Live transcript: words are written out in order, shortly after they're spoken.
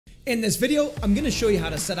In this video, I'm going to show you how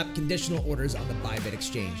to set up conditional orders on the Bybit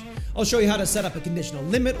exchange. I'll show you how to set up a conditional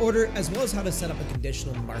limit order as well as how to set up a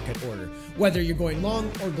conditional market order, whether you're going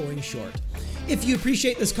long or going short. If you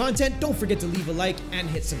appreciate this content, don't forget to leave a like and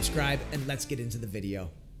hit subscribe, and let's get into the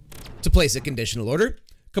video. To place a conditional order,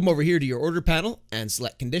 come over here to your order panel and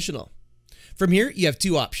select conditional. From here, you have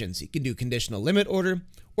two options. You can do conditional limit order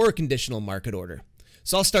or a conditional market order.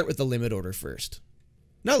 So I'll start with the limit order first.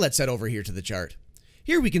 Now let's head over here to the chart.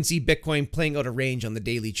 Here we can see Bitcoin playing out a range on the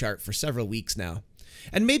daily chart for several weeks now.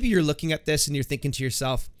 And maybe you're looking at this and you're thinking to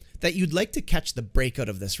yourself that you'd like to catch the breakout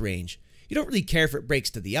of this range. You don't really care if it breaks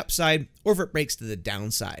to the upside or if it breaks to the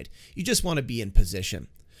downside. You just want to be in position.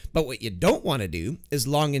 But what you don't want to do is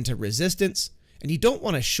long into resistance, and you don't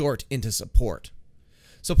want to short into support.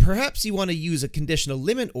 So perhaps you want to use a conditional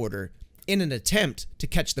limit order in an attempt to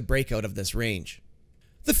catch the breakout of this range.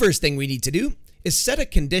 The first thing we need to do is set a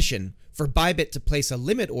condition for Bybit to place a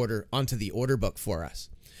limit order onto the order book for us.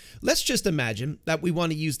 Let's just imagine that we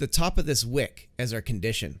want to use the top of this wick as our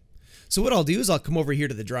condition. So what I'll do is I'll come over here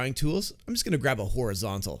to the drawing tools. I'm just going to grab a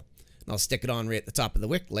horizontal and I'll stick it on right at the top of the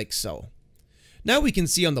wick like so. Now we can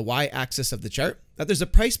see on the y-axis of the chart that there's a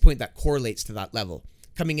price point that correlates to that level,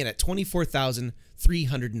 coming in at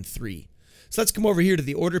 24,303. So let's come over here to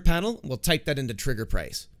the order panel and we'll type that into trigger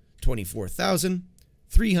price,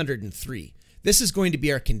 24,303. This is going to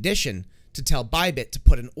be our condition to tell Bybit to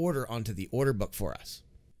put an order onto the order book for us.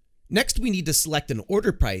 Next, we need to select an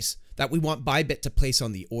order price that we want Bybit to place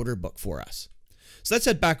on the order book for us. So let's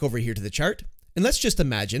head back over here to the chart, and let's just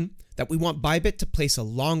imagine that we want Bybit to place a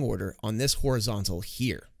long order on this horizontal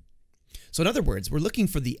here. So in other words, we're looking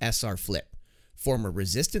for the SR flip, form a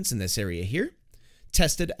resistance in this area here,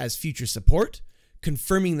 tested as future support,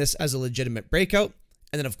 confirming this as a legitimate breakout,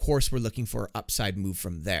 and then of course we're looking for an upside move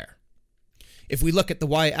from there. If we look at the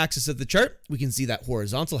y-axis of the chart, we can see that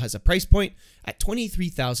horizontal has a price point at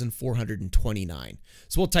 23,429.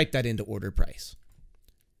 So we'll type that into order price,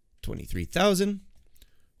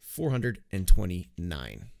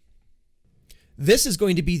 23,429. This is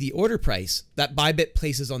going to be the order price that Bybit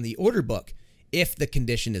places on the order book if the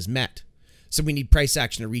condition is met. So we need price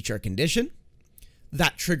action to reach our condition.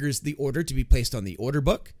 That triggers the order to be placed on the order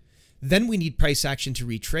book. Then we need price action to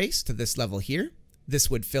retrace to this level here. This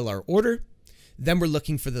would fill our order. Then we're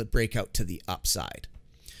looking for the breakout to the upside.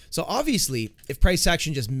 So obviously, if price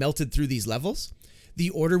action just melted through these levels, the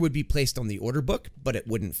order would be placed on the order book, but it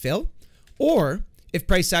wouldn't fill. Or if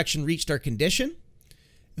price action reached our condition,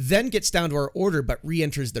 then gets down to our order but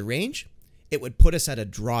re-enters the range, it would put us at a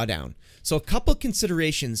drawdown. So a couple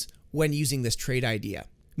considerations when using this trade idea.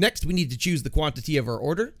 Next, we need to choose the quantity of our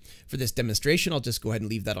order. For this demonstration, I'll just go ahead and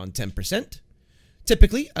leave that on 10%.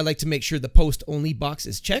 Typically, I like to make sure the post only box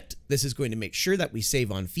is checked. This is going to make sure that we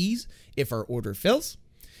save on fees if our order fills.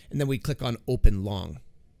 And then we click on open long.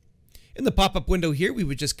 In the pop-up window here, we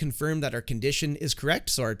would just confirm that our condition is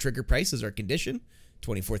correct. So our trigger price is our condition,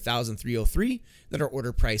 24,303. Then our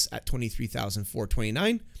order price at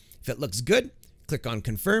 23,429. If it looks good, click on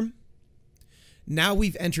confirm. Now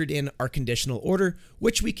we've entered in our conditional order,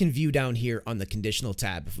 which we can view down here on the conditional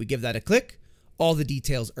tab. If we give that a click, all the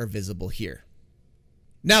details are visible here.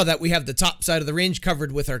 Now that we have the top side of the range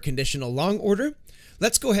covered with our conditional long order,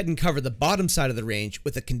 let's go ahead and cover the bottom side of the range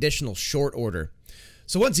with a conditional short order.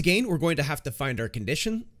 So once again, we're going to have to find our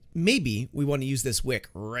condition. Maybe we want to use this wick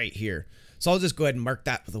right here. So I'll just go ahead and mark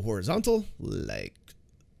that with a horizontal like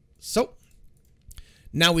so.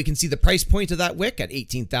 Now we can see the price point of that wick at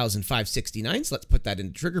 18,569. So let's put that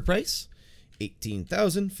into trigger price,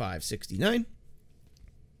 18,569.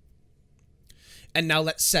 And now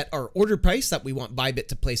let's set our order price that we want Bybit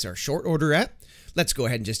to place our short order at. Let's go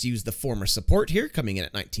ahead and just use the former support here, coming in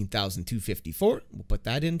at 19,254. We'll put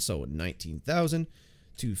that in, so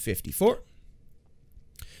 19,254.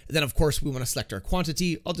 And then, of course, we want to select our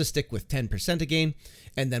quantity. I'll just stick with 10% again,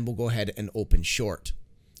 and then we'll go ahead and open short.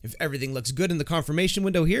 If everything looks good in the confirmation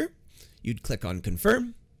window here, you'd click on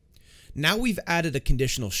confirm. Now we've added a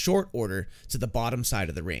conditional short order to the bottom side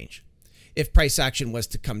of the range. If price action was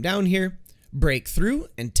to come down here, break through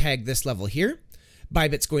and tag this level here,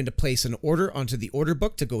 Bybit's going to place an order onto the order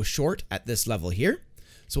book to go short at this level here.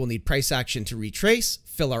 So we'll need price action to retrace,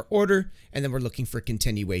 fill our order, and then we're looking for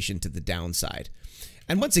continuation to the downside.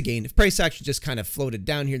 And once again, if price action just kind of floated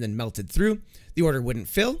down here and then melted through, the order wouldn't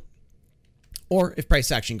fill. Or if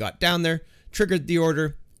price action got down there, triggered the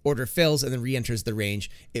order, order fills, and then re-enters the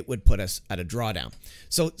range, it would put us at a drawdown.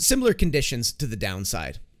 So similar conditions to the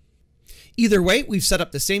downside. Either way, we've set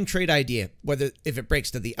up the same trade idea, whether if it breaks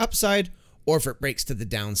to the upside or if it breaks to the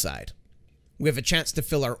downside. We have a chance to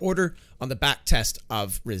fill our order on the back test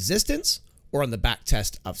of resistance or on the back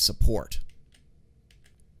test of support.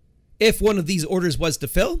 If one of these orders was to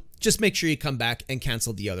fill, just make sure you come back and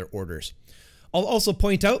cancel the other orders. I'll also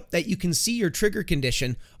point out that you can see your trigger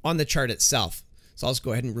condition on the chart itself. So I'll just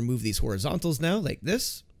go ahead and remove these horizontals now like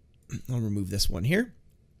this. I'll remove this one here.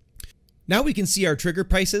 Now we can see our trigger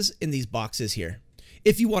prices in these boxes here.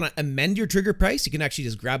 If you want to amend your trigger price, you can actually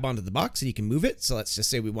just grab onto the box and you can move it. So let's just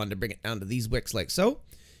say we wanted to bring it down to these wicks like so.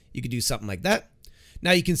 You could do something like that.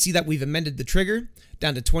 Now you can see that we've amended the trigger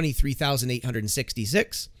down to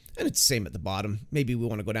 23,866. And it's the same at the bottom. Maybe we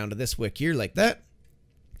want to go down to this wick here like that.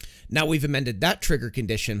 Now we've amended that trigger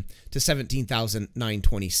condition to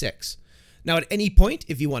 17,926. Now at any point,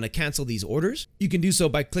 if you want to cancel these orders, you can do so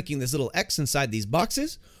by clicking this little X inside these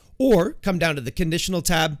boxes, or come down to the conditional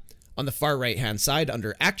tab on the far right hand side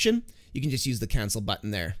under action. You can just use the cancel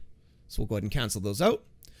button there. So we'll go ahead and cancel those out.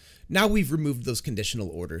 Now we've removed those conditional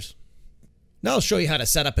orders. Now I'll show you how to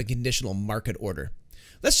set up a conditional market order.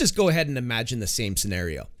 Let's just go ahead and imagine the same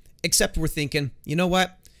scenario. Except we're thinking, you know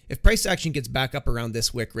what? If price action gets back up around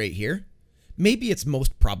this wick right here, maybe it's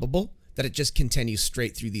most probable that it just continues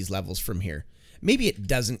straight through these levels from here. Maybe it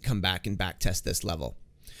doesn't come back and back test this level.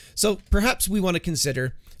 So perhaps we want to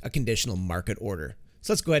consider a conditional market order.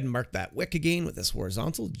 So let's go ahead and mark that wick again with this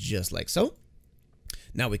horizontal, just like so.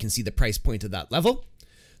 Now we can see the price point of that level.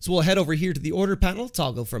 So we'll head over here to the order panel,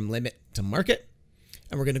 toggle from limit to market.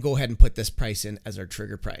 And we're going to go ahead and put this price in as our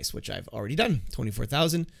trigger price, which I've already done,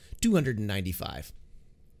 24,295.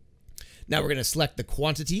 Now we're going to select the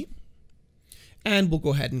quantity, and we'll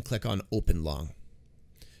go ahead and click on Open Long.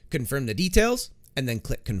 Confirm the details, and then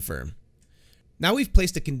click Confirm. Now we've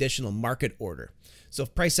placed a conditional market order. So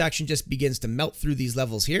if price action just begins to melt through these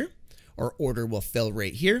levels here, our order will fill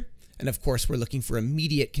right here. And of course, we're looking for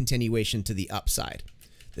immediate continuation to the upside.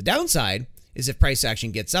 The downside is if price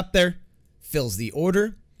action gets up there, fills the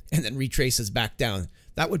order, and then retraces back down.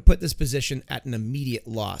 That would put this position at an immediate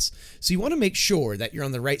loss. So you want to make sure that you're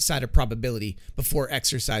on the right side of probability before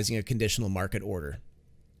exercising a conditional market order.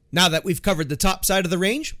 Now that we've covered the top side of the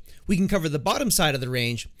range, we can cover the bottom side of the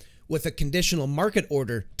range with a conditional market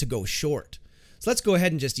order to go short. So let's go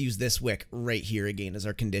ahead and just use this wick right here again as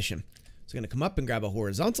our condition. So I'm going to come up and grab a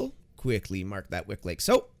horizontal, quickly mark that wick like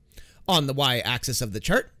so. On the y-axis of the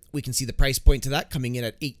chart, we can see the price point to that coming in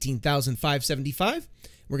at 18,575.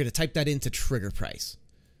 We're going to type that into trigger price.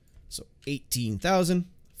 So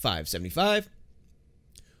 18,575.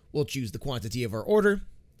 We'll choose the quantity of our order,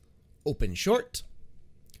 open short,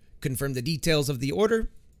 confirm the details of the order,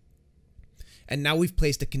 and now we've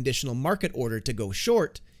placed a conditional market order to go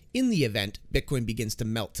short in the event Bitcoin begins to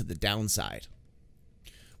melt to the downside.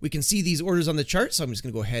 We can see these orders on the chart, so I'm just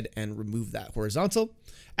going to go ahead and remove that horizontal.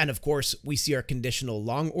 And of course, we see our conditional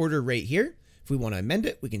long order right here. If we want to amend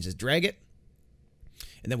it, we can just drag it.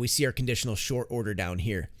 And then we see our conditional short order down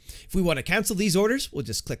here. If we want to cancel these orders, we'll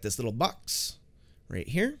just click this little box right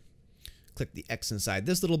here. Click the X inside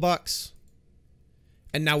this little box.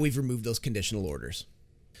 And now we've removed those conditional orders.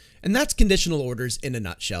 And that's conditional orders in a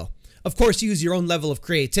nutshell. Of course, use your own level of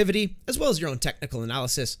creativity as well as your own technical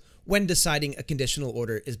analysis when deciding a conditional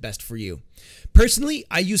order is best for you. Personally,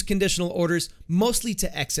 I use conditional orders mostly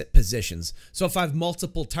to exit positions. So if I have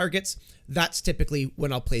multiple targets, that's typically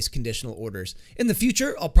when I'll place conditional orders. In the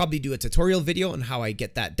future, I'll probably do a tutorial video on how I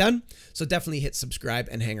get that done. So definitely hit subscribe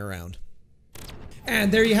and hang around.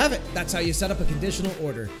 And there you have it. That's how you set up a conditional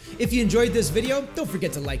order. If you enjoyed this video, don't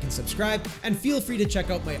forget to like and subscribe, and feel free to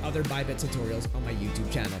check out my other Bybit tutorials on my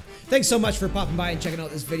YouTube channel. Thanks so much for popping by and checking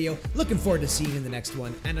out this video. Looking forward to seeing you in the next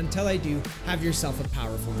one. And until I do, have yourself a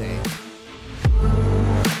powerful day.